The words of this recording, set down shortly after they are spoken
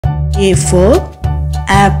A for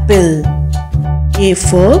apple. A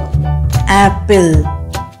for apple.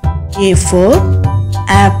 A for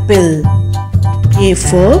apple. A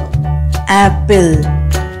for apple.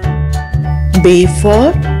 B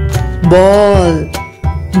for ball.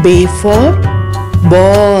 B for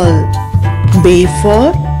ball. B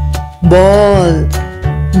for ball.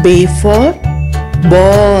 B for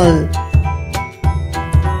ball.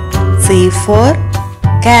 C for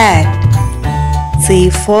cat. C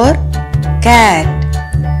for cat.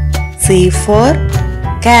 C for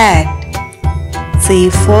cat. C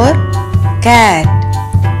for cat.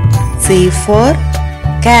 C for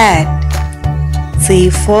cat. C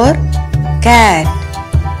for cat.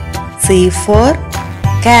 C for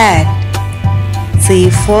cat. C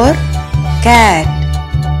for cat.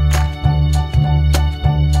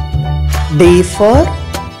 D for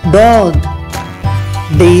dog.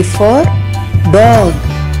 D for dog.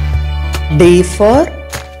 D for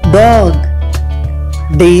dog.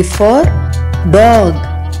 D for dog.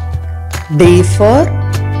 D for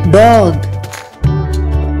dog.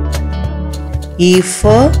 E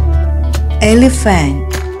for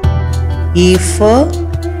elephant. E for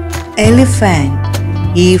elephant.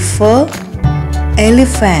 E for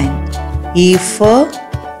elephant. E for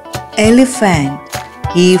elephant.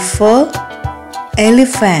 E for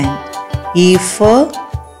elephant. E for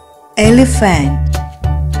elephant.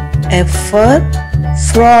 F for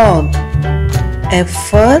frog. F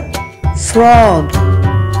for frog.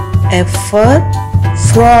 F for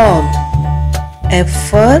frog. F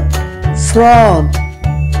for frog.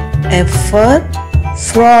 F for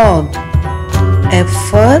frog. F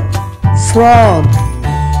for frog.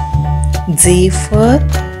 G for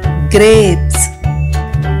grapes.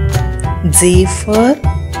 G for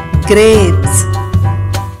grapes.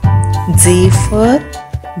 G for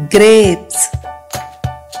grapes.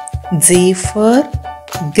 G for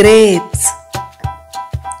grapes.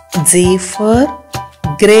 G for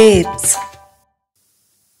grapes.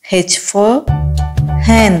 H for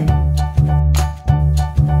hen.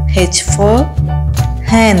 H for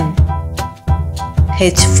hen.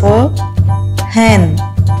 H for hen.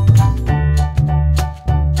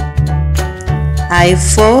 I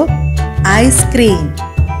for ice cream.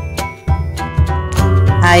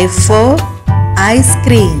 I for ice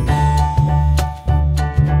cream.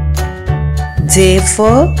 J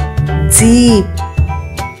for jeep.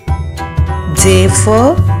 J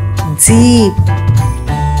for jeep.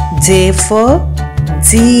 J for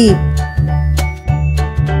jeep.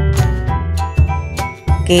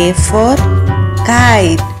 K for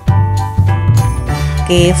kite.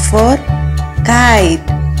 K for kite.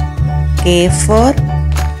 K for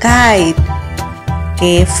kite.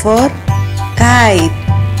 K for kite.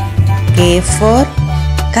 K for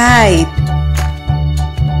kite.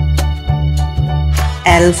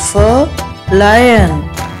 L for lion.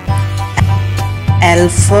 L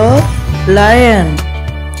for lion.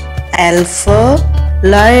 L for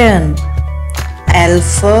lion. L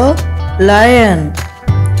for lion.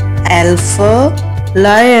 L for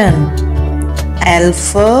lion. L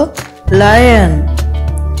for lion.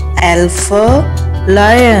 L for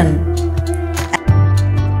lion.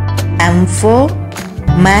 M for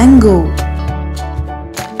mango.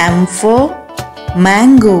 M for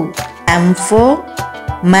mango. M for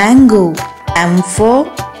mango. M for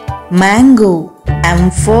mango.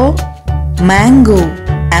 M for mango.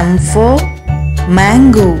 M for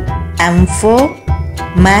mango. M for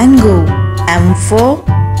mango. M for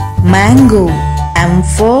mango. M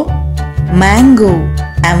for mango.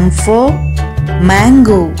 M for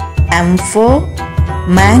mango. M for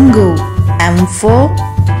mango. M for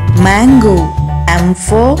mango. M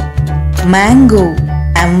for mango.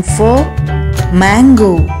 M for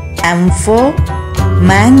mango. M for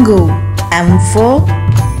mango. M for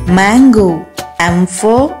mango. M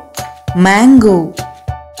for mango.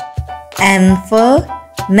 N for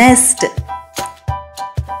nest.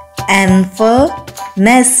 N for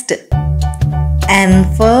nest. N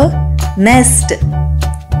for nest.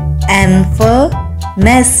 N for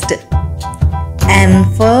nest. N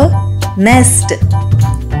for nest.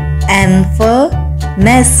 N for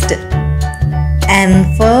nest. N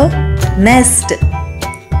for nest.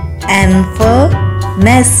 N for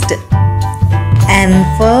nest. N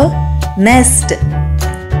for nest.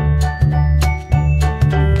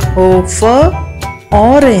 O for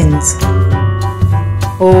orange.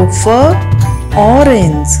 O for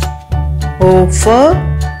orange. O for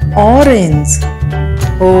orange.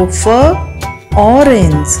 O for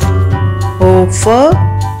orange. O for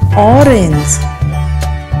orange.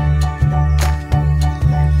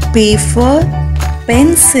 P for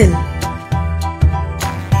pencil.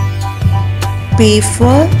 P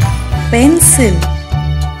for